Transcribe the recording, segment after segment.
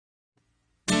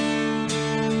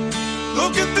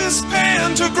Look at this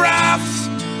pantograph.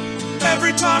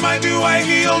 Every time I do, I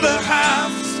heal to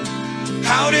half.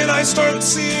 How did I start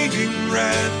seeing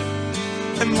red?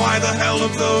 And why the hell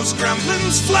have those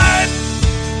gremlins fled?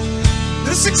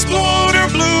 This exploder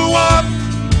blew up.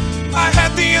 I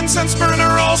had the incense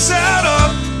burner all set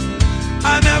up.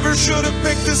 I never should have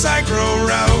picked this aggro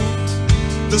route.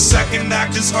 The second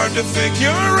act is hard to figure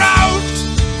out.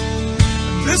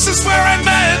 This is where I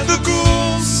met the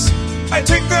ghouls. I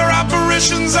take their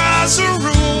apparitions as a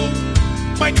rule.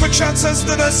 My Twitch chat says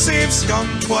that I saved scum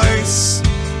twice.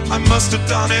 I must have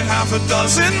done it half a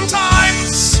dozen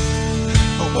times.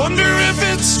 I wonder if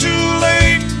it's too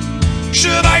late.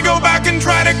 Should I go back and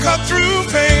try to cut through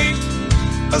fate?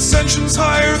 Ascension's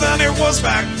higher than it was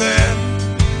back then.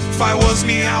 If I was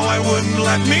Meow, I wouldn't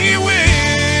let me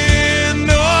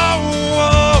win.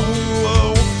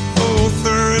 Oh,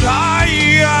 third eye.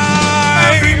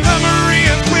 Every memory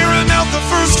of clearing out the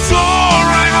first floor.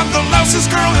 I had the lousest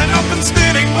girl head up and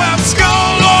spinning webs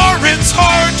galore. It's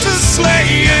hard to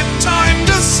slay it, time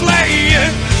to slay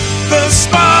it. The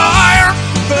Spire,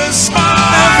 the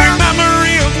Spire. Every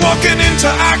memory of walking into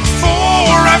Act 4.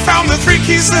 I found the 3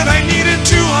 keys that I needed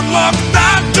to unlock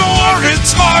that door.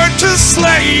 It's hard to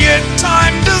slay it,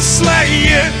 time to slay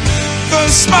it. The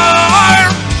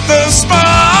Spire, the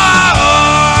Spire.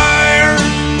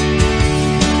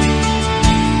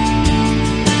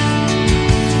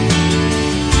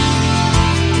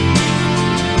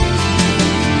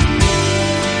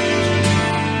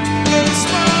 The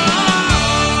Spire.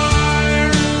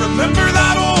 Remember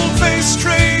that old face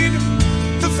trade?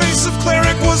 The face of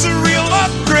cleric was a real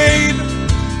upgrade.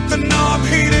 The knob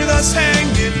hated us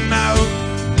hanging out.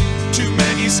 Too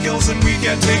many skills and we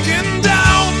get taken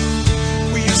down.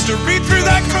 We used to read through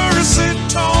that cursed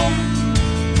tome,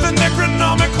 the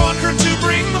Necronomicon her to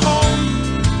bring home.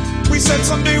 We said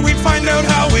someday we'd find out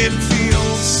how it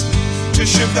feels to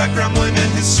shift that gremlin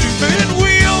and his stupid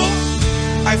wheel.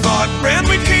 I thought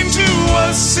Randwick came to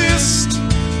assist,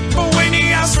 but when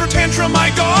he asked for tantrum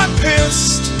I got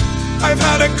pissed. I've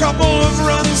had a couple of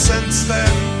runs since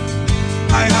then.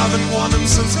 I haven't won him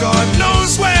since God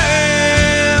knows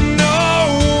when.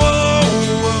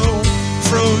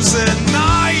 Frozen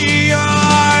eye.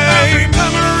 Every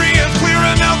memory of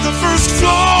clearing out the first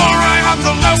floor. I had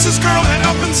the lousest girl head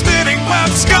up and spinning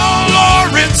webs galore.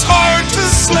 It's hard to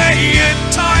slay it,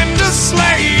 time to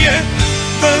slay it.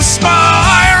 The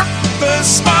Spire, the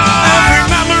Spire.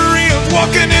 Every memory of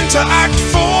walking into Act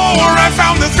 4. I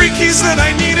found the 3 keys that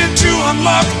I needed to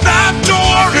unlock that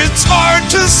door. It's hard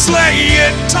to slay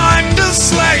it, time to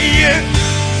slay it.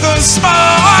 The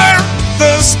Spire,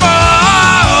 the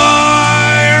Spire.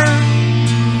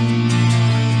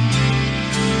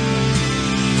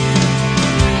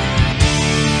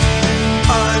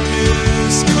 I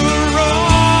miss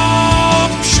corruption,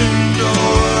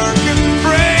 dark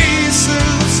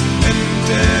embraces, and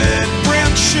dead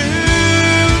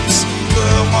branches.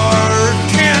 The heart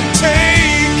can't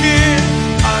take it.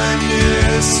 I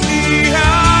miss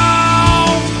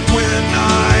Meow when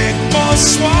I boss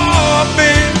swap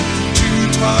it. Too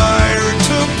tired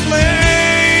to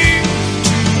play,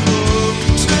 too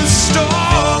hooked to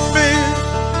stop it.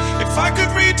 If I could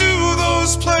redo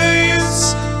those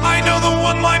plays, I know the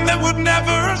one line that would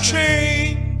never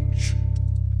change.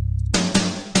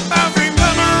 Every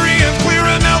memory of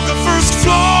clearing out the first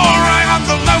floor. I had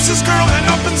the lousest girl head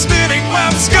up and spinning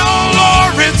webs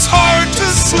galore. It's hard to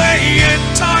slay it,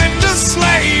 time to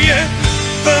slay it.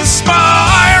 The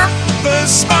Spire, the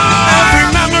Spire. Every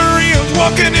memory of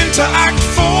walking into Act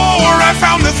 4. I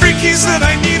found the 3 keys that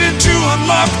I needed to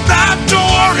unlock that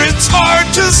door. It's hard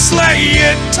to slay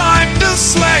it, time to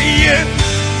slay it.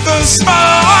 The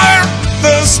Spire,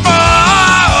 the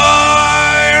Spire.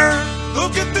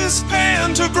 Look at this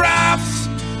pantograph.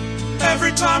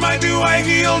 Every time I do, I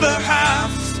heal to half.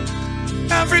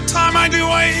 Every time I do,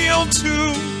 I heal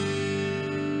to